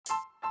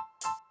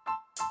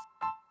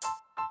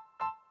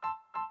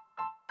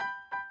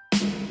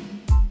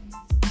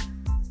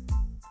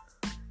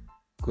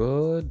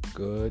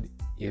Good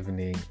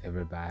evening,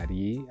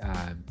 everybody.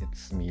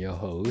 It's me, your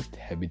host,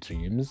 Happy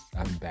Dreams.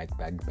 I'm back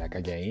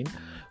again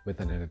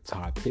with another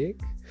topic.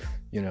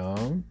 You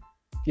know,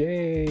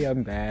 yay,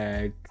 I'm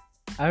back.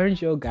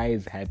 Aren't you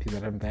guys happy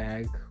that I'm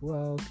back?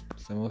 Well,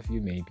 some of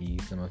you may be,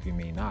 some of you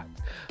may not.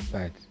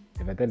 But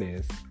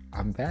nevertheless,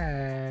 I'm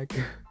back.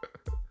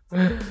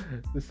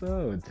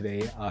 So,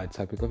 today, our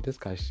topic of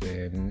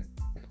discussion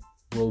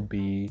will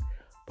be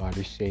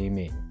body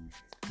shaming.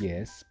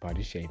 Yes,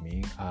 body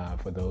shaming.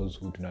 For those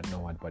who do not know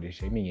what body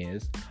shaming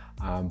is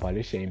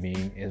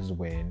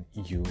when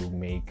you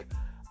make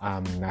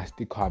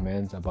nasty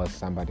comments about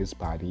somebody's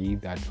body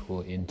that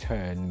will in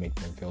turn make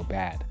them feel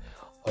bad,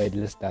 or at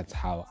least that's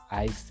how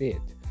I see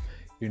it.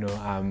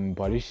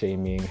 Body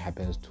shaming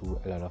happens to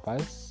a lot of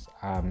us.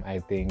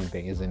 I think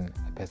there isn't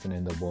a person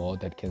in the world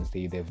that can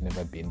say they've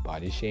never been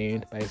body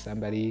shamed by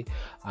somebody.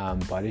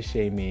 Body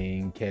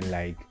shaming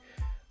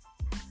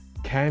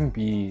can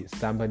be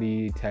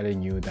somebody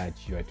telling you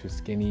that you are too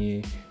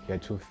skinny, you're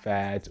too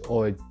fat,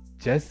 or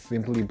just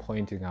simply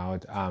pointing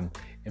out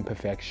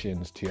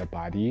imperfections to your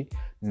body,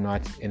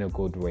 not in a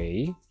good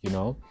way.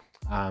 Body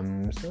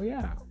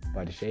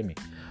shaming.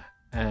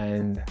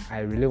 And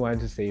I really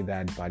want to say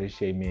that body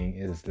shaming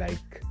is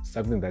like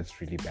something that's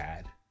really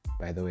bad.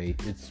 By the way,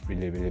 it's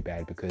really, really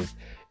bad because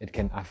it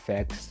can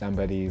affect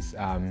somebody's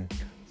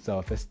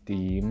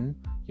self-esteem.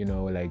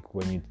 Like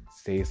when you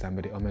say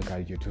somebody, oh my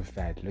god, you're too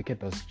fat, look at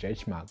those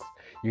stretch marks,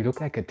 you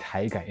look like a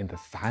tiger in the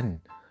sun,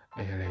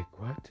 and you're like,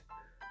 what?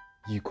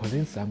 You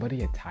calling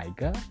somebody a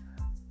tiger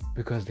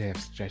because they have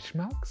stretch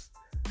marks?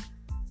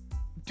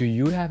 Do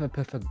you have a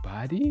perfect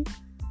body?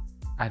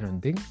 I don't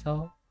think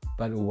so.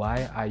 But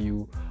why are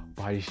you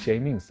body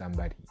shaming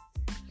somebody?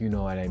 You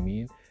know what I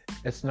mean?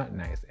 It's not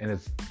nice, and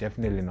it's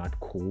definitely not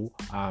cool.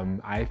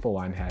 I, for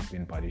one, have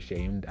been body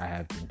shamed. I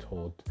have been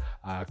told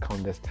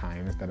countless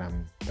times that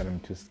I'm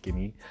too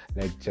skinny.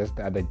 Like just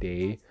the other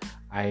day,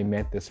 I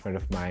met this friend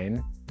of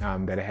mine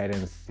that I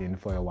hadn't seen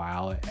for a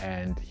while,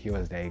 and he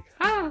was like,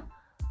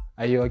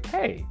 are you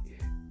okay?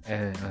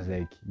 And I was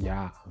like,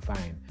 yeah, I'm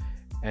fine.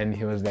 And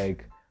he was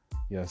like,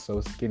 you're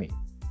so skinny.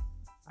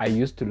 I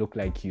used to look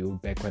like you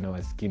back when I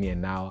was skinny,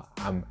 and now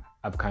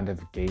I've kind of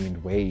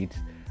gained weight,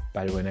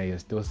 but when I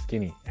was still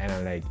skinny. And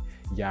I'm like,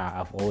 yeah,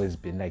 I've always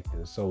been like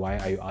this. So why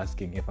are you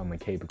asking if I'm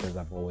okay? Because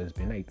I've always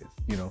been like this,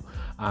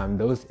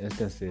 Those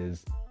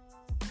instances,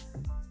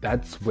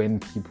 that's when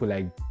people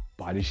like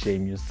body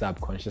shame you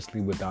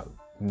subconsciously without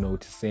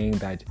noticing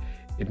that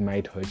it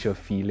might hurt your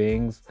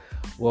feelings.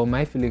 Well,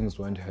 my feelings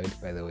weren't hurt,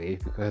 by the way,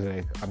 because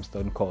I'm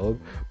stone cold,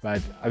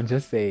 but I'm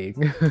just saying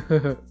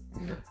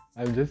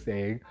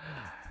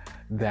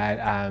that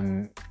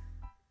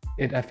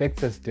it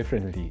affects us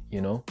differently.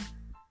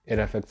 It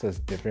affects us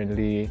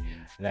differently.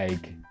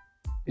 Like,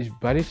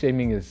 body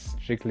shaming is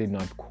strictly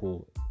not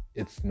cool.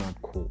 It's not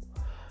cool.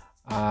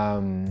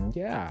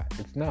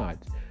 It's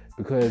not,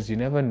 because you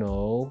never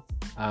know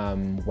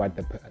what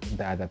the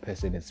other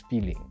person is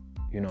feeling.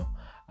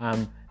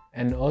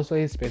 And also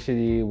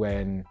especially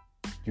when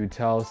you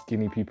tell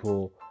skinny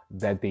people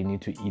that they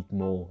need to eat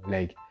more.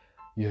 Like,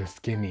 you're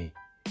skinny.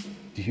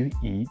 Do you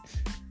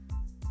eat?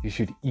 You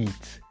should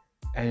eat.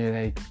 And you're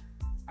like,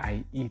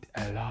 I eat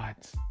a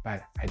lot,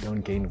 but I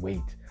don't gain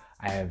weight.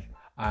 I have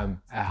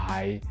a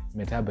high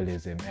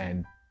metabolism,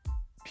 and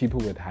people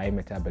with high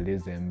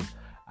metabolism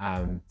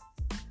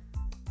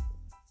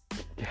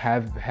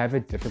have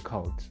it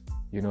difficult.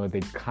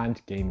 They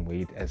can't gain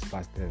weight as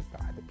fast as the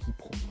other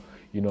people.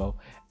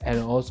 And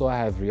also I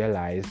have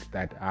realized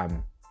that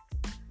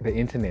the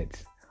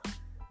internet,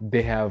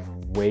 they have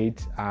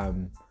weight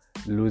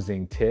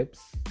losing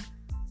tips.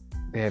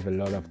 They have a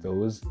lot of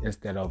those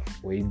instead of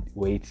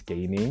weight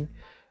gaining.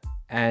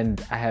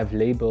 And I have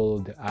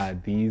labeled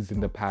these in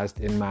the past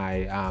in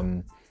my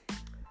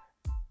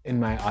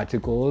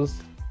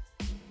articles,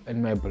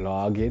 in my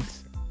blog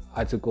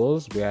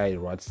articles where I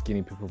wrote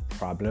skinny people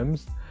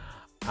problems,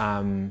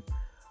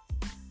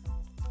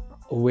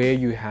 where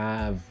you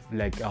have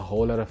like a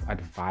whole lot of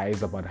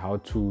advice about how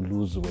to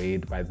lose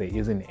weight, but there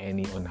isn't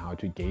any on how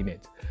to gain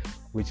it,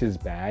 which is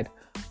bad.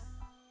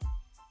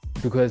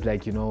 Because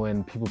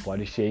when people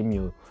body shame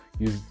you,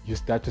 you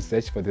start to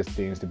search for these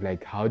things to be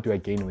like, how do I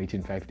gain weight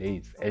in 5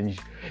 days? And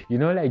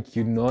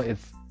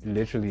it's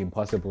literally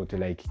impossible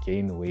to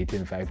gain weight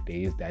in 5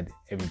 days, that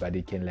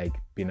everybody can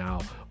be now,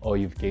 oh,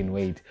 you've gained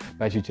weight,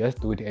 but you just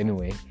do it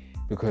anyway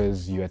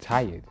because you're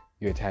tired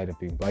of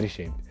being body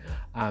shamed.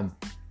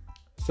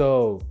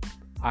 So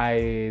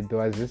there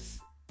was this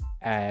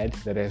ad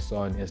that I saw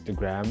on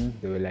Instagram.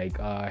 They were like,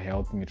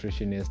 health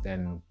nutritionist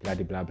and blah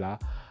blah blah.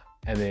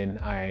 And then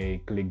I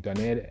clicked on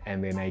it,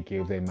 and then I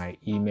gave them my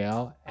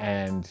email,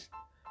 and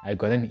I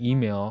got an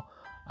email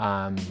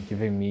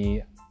giving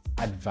me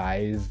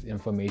advice,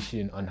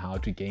 information on how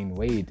to gain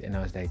weight. And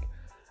I was like,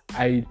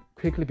 I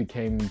quickly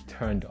became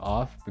turned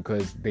off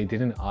because they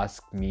didn't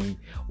ask me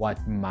what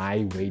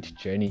my weight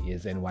journey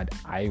is and what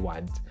I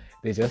want.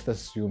 They just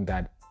assume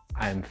that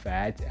I'm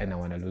fat and I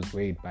want to lose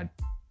weight, but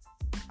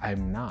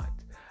I'm not.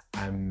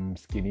 I'm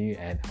skinny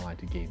and I want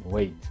to gain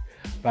weight.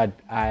 But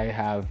I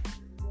have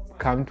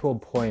come to a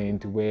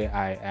point where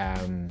I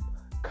am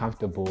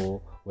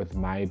comfortable with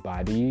my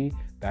body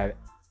that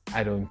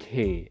I don't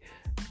care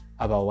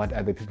about what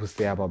other people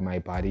say about my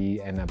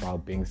body and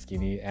about being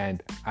skinny.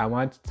 And I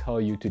want to tell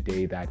you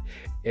today that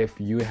if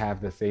you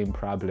have the same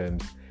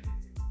problems,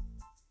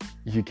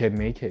 you can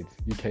make it.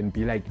 You can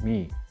be like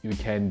me. You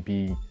can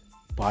be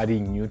body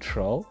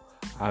neutral,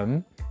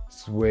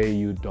 where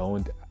you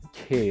don't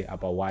care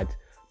about what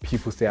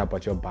people say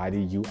about your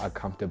body. You are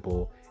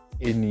comfortable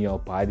in your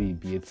body,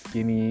 be it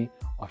skinny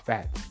or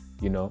fat,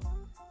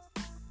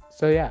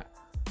 So yeah,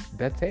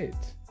 that's it.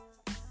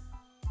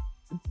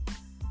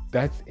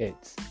 That's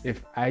it.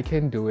 If I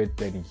can do it,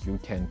 then you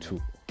can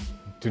too.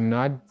 Do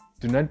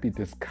not be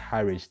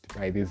discouraged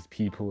by these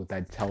people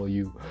that tell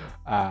you,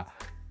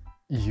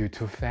 you're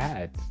too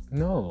fat.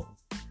 No.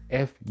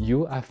 If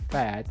you are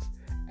fat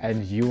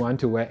and you want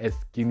to wear a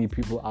skinny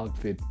people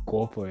outfit,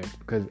 go for it.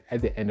 Because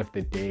at the end of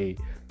the day,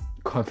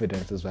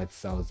 confidence is what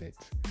sells it.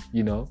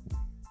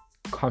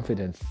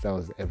 Confidence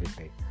sells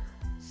everything.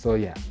 So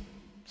yeah.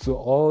 So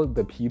all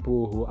the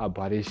people who are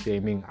body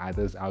shaming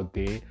others out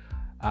there,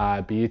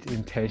 be it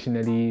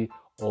intentionally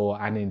or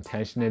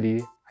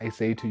unintentionally, I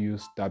say to you,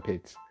 stop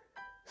it.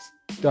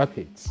 Stop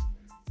it.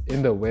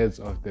 In the words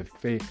of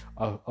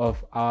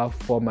of our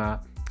former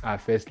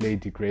First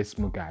Lady Grace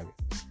Mugabe,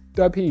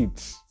 stop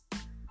it.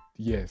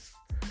 Yes.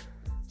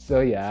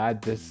 So yeah,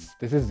 this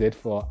is it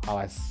for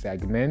our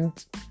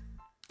segment.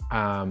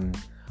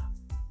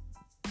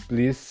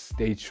 Please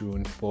stay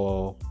tuned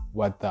for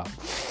what the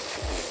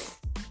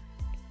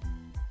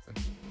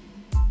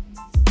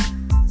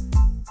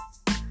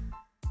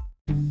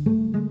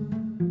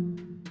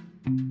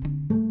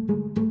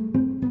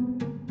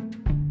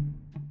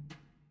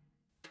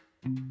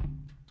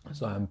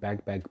So I'm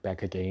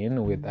back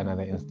again with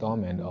another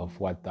installment of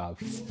What the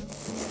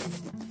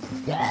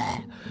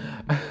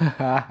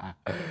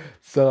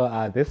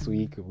So this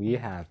week we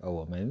have a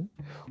woman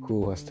who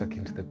was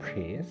talking to the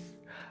press.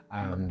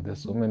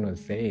 This woman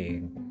was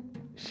saying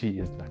she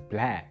is not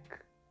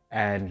black.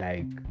 And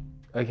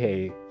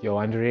okay, you're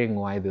wondering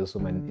why this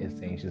woman is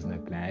saying she's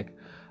not black.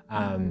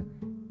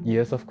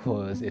 Yes, of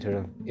course,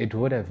 it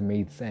would have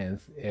made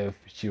sense if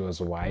she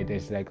was white.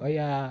 It's like, oh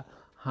yeah,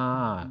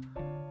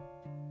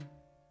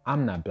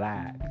 I'm not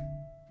black.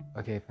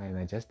 Okay, fine,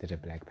 I just did a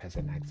black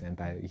person accent,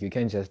 but you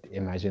can just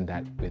imagine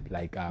that with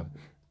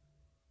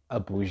a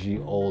bougie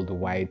old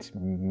white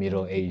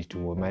middle-aged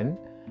woman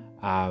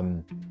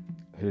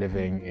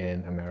living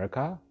in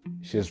America.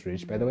 She's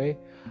rich, by the way.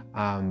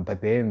 But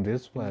then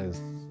this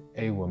was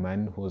a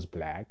woman who's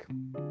black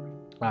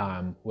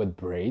with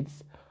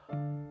braids.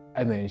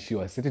 And then she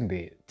was sitting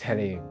there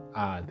telling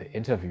the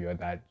interviewer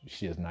that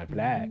she is not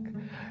black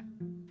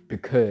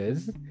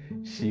because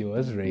she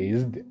was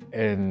raised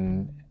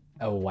in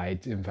a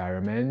white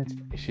environment.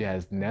 She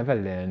has never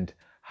learned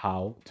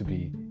how to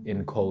be,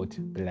 in quote,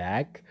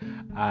 black.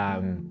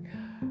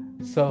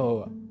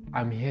 So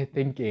I'm here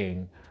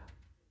thinking,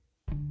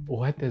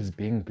 what does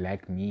being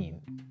black mean?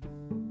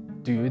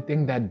 Do you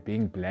think that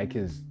being black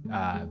is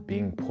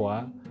being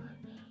poor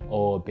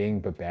or being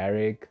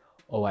barbaric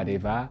or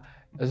whatever?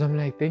 So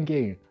I'm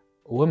thinking,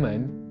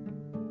 woman,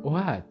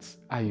 what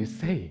are you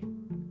saying?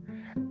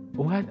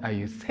 What are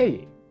you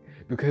saying?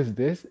 Because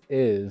this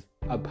is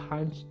a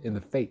punch in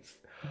the face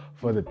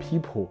for the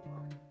people,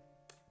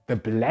 the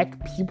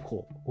black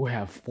people who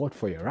have fought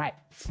for your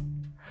rights.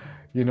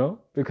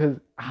 Because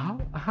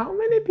how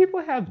many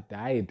people have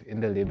died in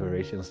the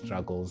liberation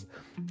struggles,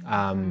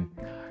 and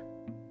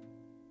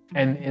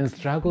in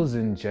struggles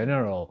in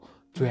general,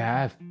 to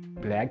have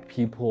black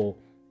people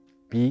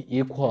be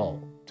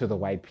equal to the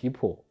white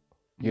people,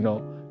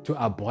 to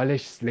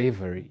abolish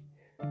slavery.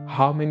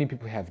 How many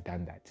people have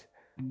done that?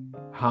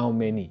 How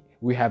many?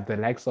 We have the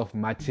likes of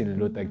Martin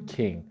Luther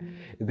King.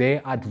 They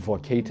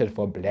advocated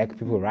for black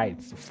people's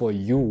rights, for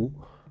you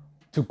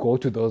to go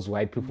to those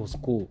white people's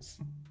schools.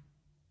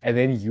 And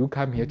then you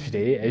come here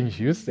today and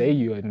you say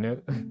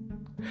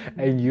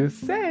and you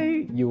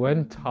say you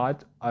weren't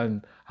taught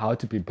on how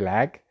to be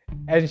black.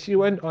 And she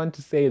went on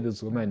to say,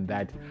 this woman,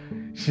 that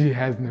she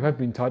has never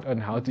been taught on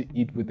how to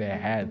eat with her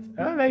hands.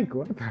 I'm like,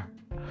 what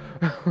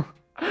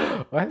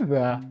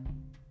the?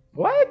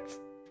 What?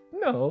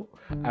 No.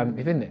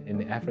 Even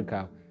in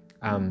Africa,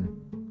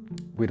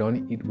 we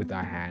don't eat with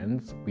our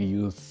hands. We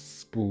use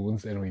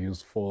spoons and we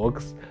use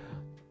forks.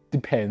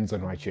 Depends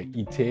on what you're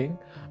eating.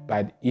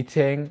 But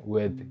eating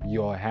with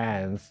your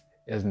hands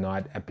is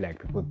not a black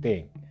people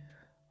thing,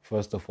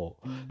 first of all.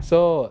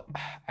 So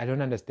I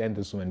don't understand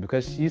this woman,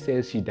 because she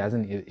says she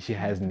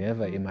has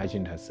never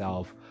imagined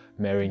herself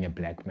marrying a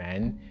black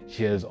man.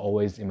 She has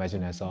always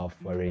imagined herself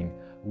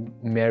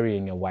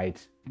marrying a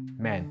white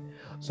man.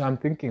 So I'm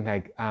thinking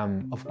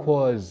of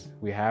course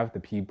we have the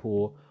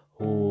people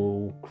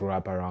who grew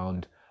up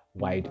around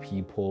white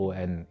people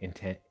and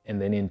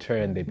then in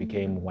turn they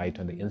became white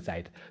on the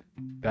inside.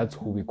 That's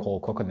who we call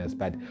coconuts.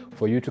 But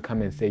for you to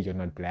come and say you're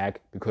not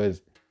black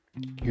because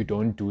you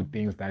don't do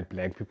things that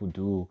black people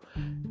do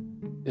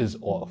is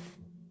off.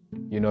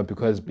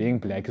 because being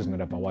black is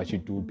not about what you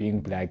do. Being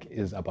black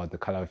is about the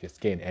color of your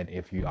skin. And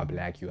if you are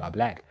black, you are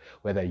black.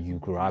 Whether you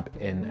grew up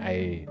in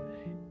a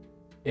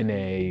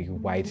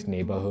white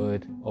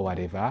neighborhood or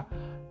whatever,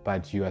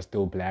 but you are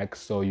still black,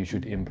 so you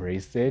should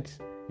embrace it.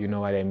 You know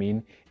what I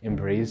mean?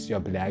 Embrace your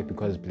black,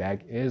 because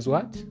black is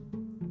what?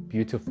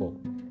 Beautiful.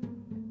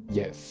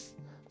 Yes.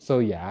 So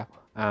yeah.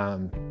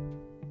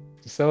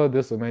 So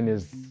this woman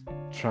is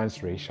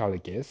transracial, I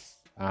guess.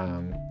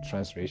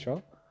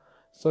 Transracial.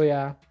 So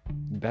yeah,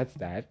 that's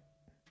that.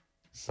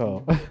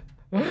 So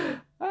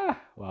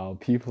wow,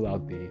 people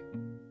out there,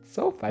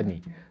 so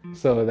funny.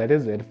 So that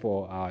is it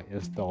for our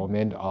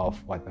installment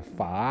of What the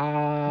Fuck.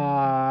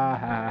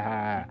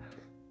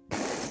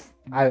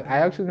 I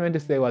actually meant to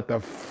say what the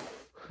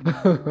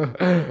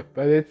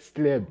but it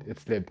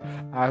slipped.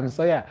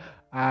 So yeah,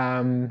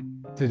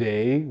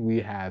 today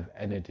we have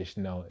an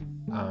additional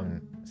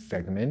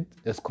segment.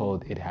 It's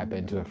called It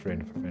Happened to a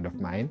Friend of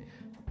Mine.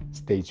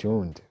 Stay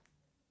tuned.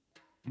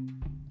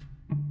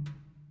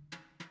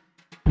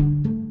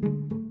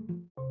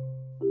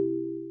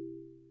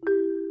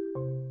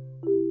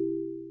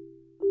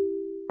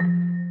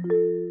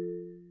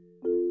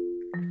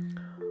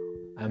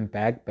 I'm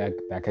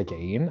back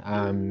again.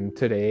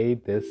 Today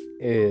this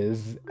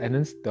is an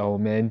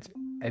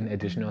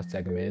additional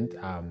segment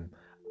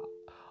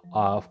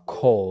of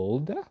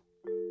called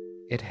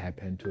It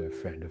Happened to a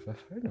Friend of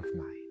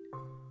Mine.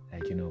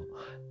 Like,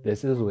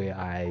 this is where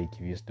I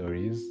give you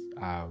stories,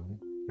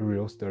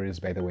 real stories,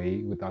 by the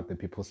way, without the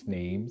people's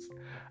names,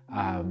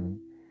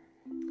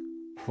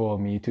 for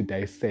me to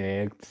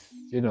dissect,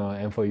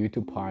 and for you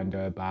to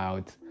ponder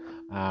about.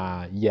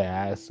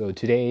 So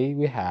today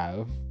we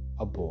have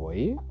a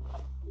boy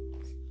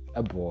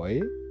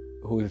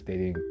who is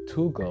dating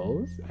two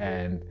girls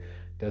and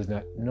does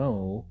not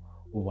know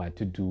what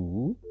to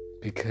do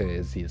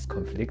because he is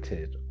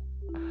conflicted.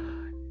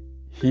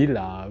 He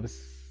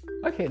loves...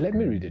 Okay, let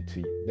me read it to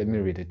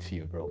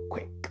you real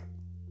quick.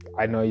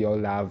 I know you'll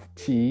love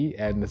tea,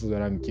 and this is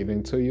what I'm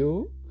giving to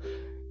you.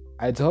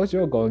 I told you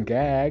you're going to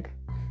gag.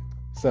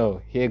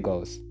 So here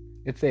goes.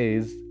 It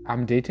says,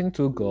 I'm dating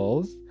two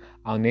girls.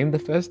 I'll name the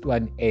first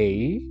one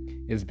A.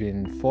 It's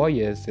been 4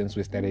 years since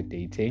we started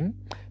dating.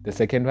 The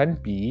second one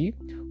B.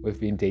 We've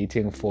been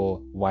dating for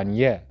 1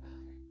 year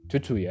to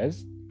 2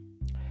 years.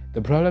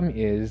 The problem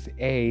is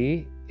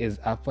A is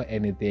up for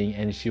anything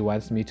and she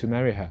wants me to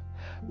marry her.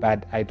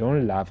 But I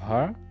don't love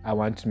her. I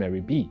want to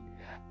marry B.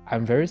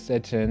 I'm very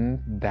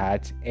certain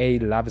that A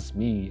loves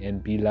me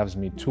and B loves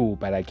me too,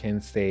 but I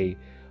can't say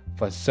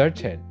for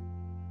certain.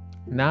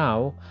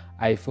 Now,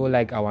 I feel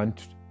like I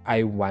want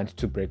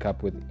to break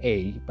up with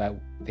A, but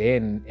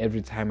then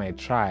every time I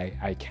try,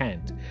 I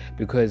can't.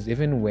 Because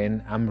even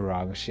when I'm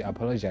wrong, she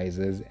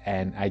apologizes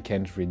and I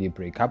can't really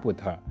break up with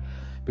her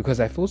because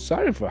I feel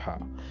sorry for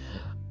her.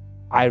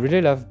 I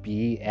really love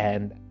B,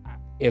 and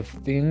if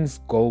things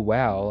go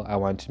well, I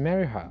want to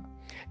marry her.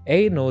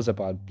 A knows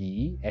about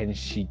B and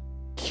she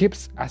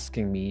keeps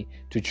asking me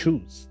to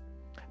choose,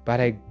 but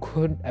I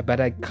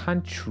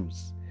can't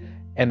choose,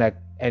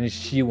 and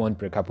she won't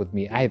break up with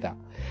me either.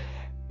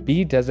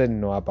 B doesn't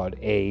know about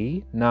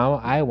A.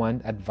 Now I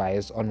want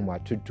advice on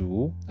what to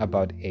do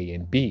about A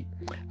and B.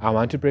 I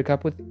want to break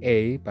up with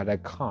A, but I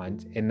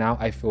can't, and now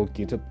I feel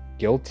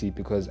guilty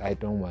because I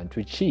don't want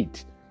to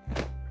cheat.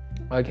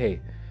 Okay,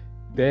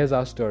 there's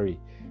our story.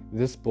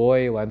 This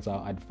boy wants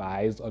our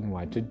advice on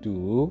what to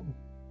do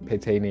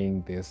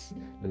pertaining this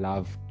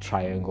love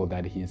triangle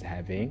that he's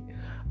having.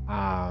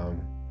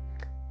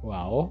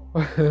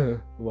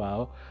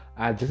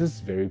 This is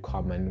very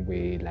common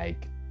where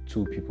like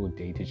two people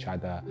date each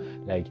other.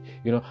 Like,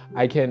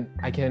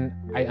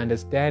 I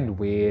understand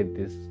where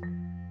this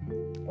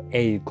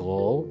A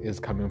girl is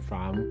coming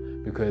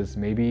from, because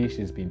maybe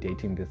she's been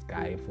dating this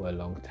guy for a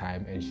long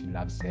time and she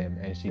loves him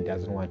and she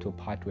doesn't want to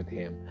part with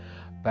him.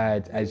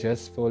 But I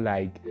just feel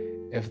like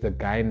if the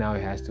guy now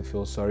has to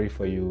feel sorry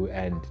for you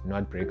and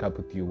not break up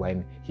with you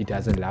when he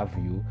doesn't love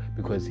you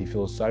because he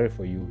feels sorry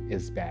for you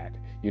is bad.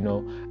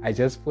 I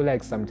just feel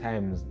like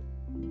sometimes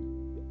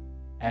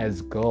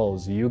as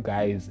girls, you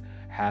guys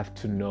have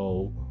to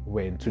know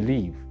when to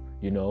leave.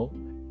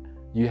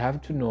 You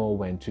have to know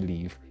when to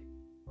leave.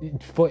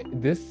 For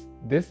this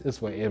is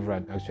for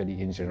everyone, actually,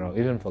 in general,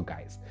 even for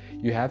guys.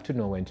 You have to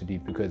know when to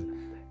leave, because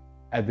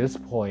at this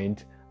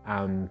point,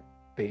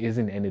 there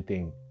isn't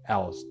anything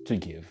else to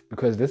give,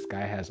 because this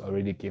guy has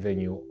already given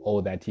you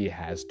all that he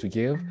has to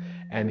give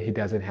and he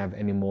doesn't have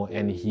any more,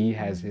 and he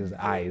has his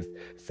eyes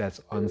set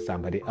on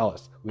somebody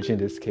else, which in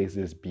this case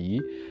is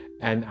B.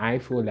 And I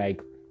feel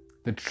like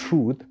the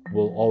truth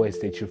will always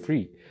set you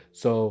free.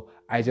 So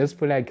I just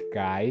feel like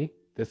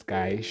this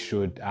guy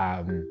should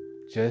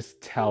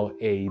just tell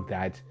A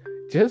that,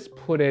 just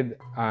put it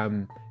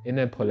in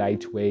a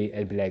polite way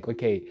and be like,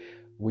 okay,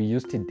 we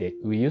used to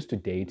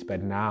date,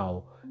 but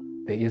now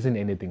there isn't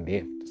anything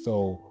left,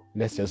 so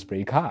let's just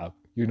break up.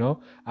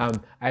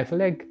 I feel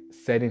like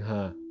setting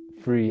her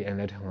free and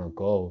letting her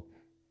go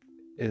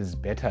is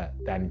better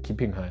than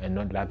keeping her and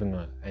not loving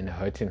her and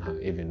hurting her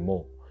even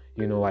more.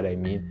 You know what I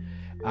mean?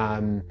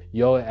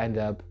 You'll end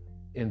up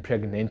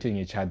impregnating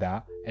each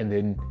other, and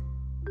then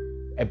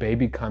a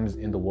baby comes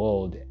in the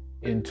world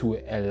into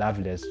a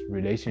loveless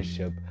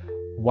relationship,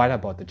 what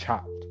about the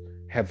child?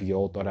 Have you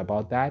all thought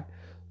about that?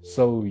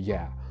 So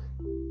yeah,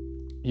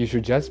 you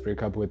should just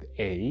break up with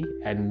A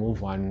and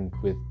move on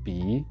with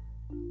B.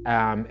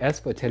 As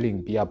for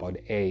telling B about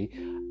A,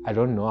 I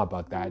don't know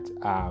about that.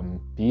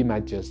 B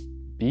might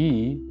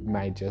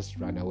just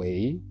run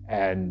away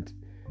and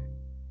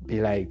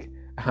be like,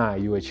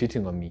 you were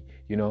cheating on me,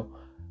 you know?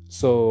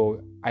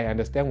 So I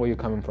understand where you're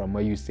coming from,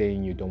 where you're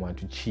saying you don't want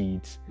to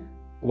cheat.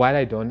 What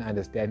I don't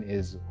understand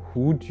is,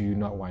 who do you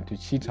not want to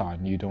cheat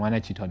on? You don't want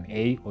to cheat on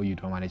A, or you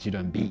don't want to cheat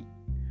on B?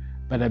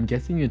 But I'm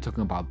guessing you're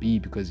talking about B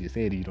because you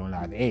said you don't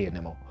love A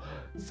anymore.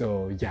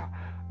 So yeah,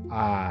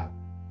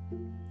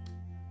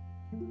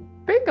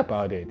 think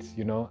about it,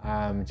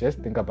 just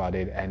think about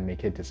it and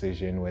make a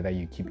decision whether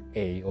you keep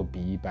A or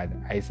B. But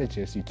I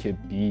suggest you keep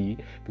B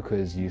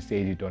because you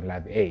said you don't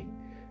love A.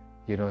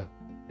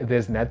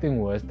 There's nothing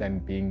worse than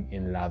being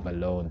in love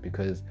alone,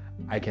 because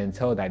I can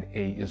tell that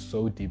A is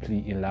so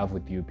deeply in love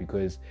with you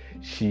because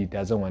she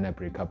doesn't want to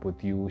break up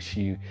with you.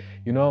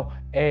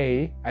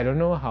 A, I don't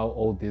know how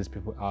old these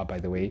people are, by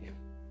the way,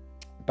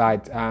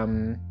 but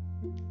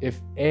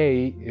if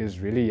A is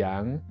really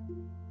young,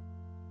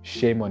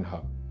 shame on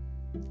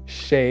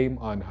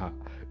her,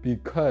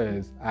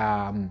 because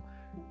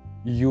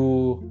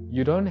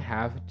you don't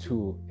have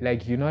to,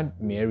 you're not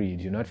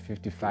married, you're not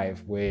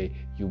 55 where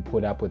you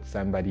put up with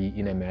somebody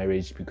in a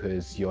marriage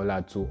because you're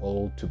allowed too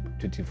old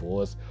to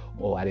divorce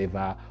or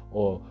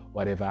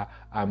whatever.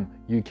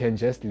 You can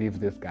just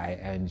leave this guy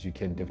and you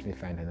can definitely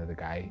find another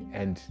guy.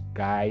 And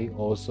guy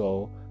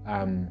also,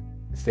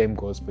 same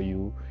goes for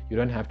you. You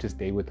don't have to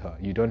stay with her,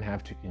 you don't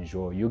have to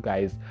enjoy. You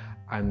guys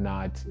are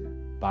not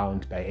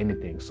bound by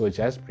anything, so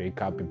just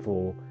break up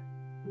before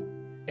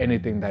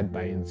anything that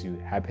binds you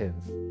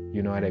happens.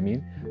 You know what I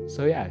mean?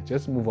 So yeah,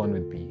 just move on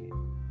with B.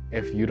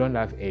 If you don't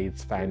love A,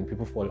 it's fine.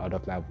 People fall out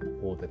of love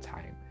all the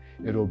time.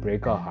 It will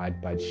break her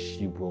heart, but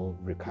she will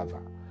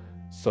recover.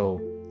 So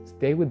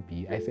stay with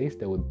B. I say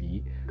stay with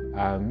B.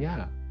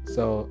 Yeah.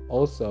 So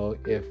also,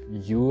 if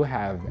you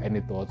have any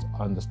thoughts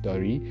on the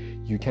story,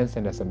 you can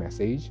send us a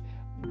message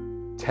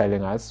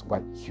telling us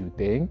what you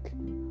think,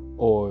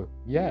 or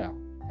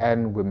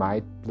and we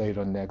might play it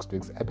on next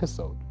week's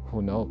episode.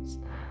 Who knows?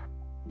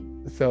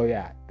 So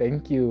yeah,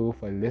 thank you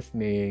for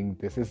listening.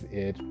 This is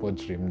it for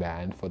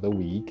Dreamland for the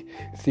week.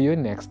 See you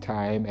next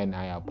time, and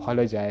I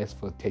apologize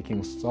for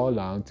taking so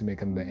long to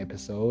make another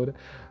episode,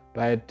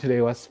 but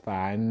today was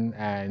fun,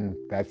 and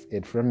that's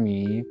it from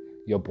me,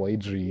 your boy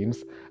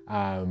Dreams.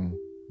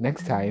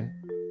 Next time.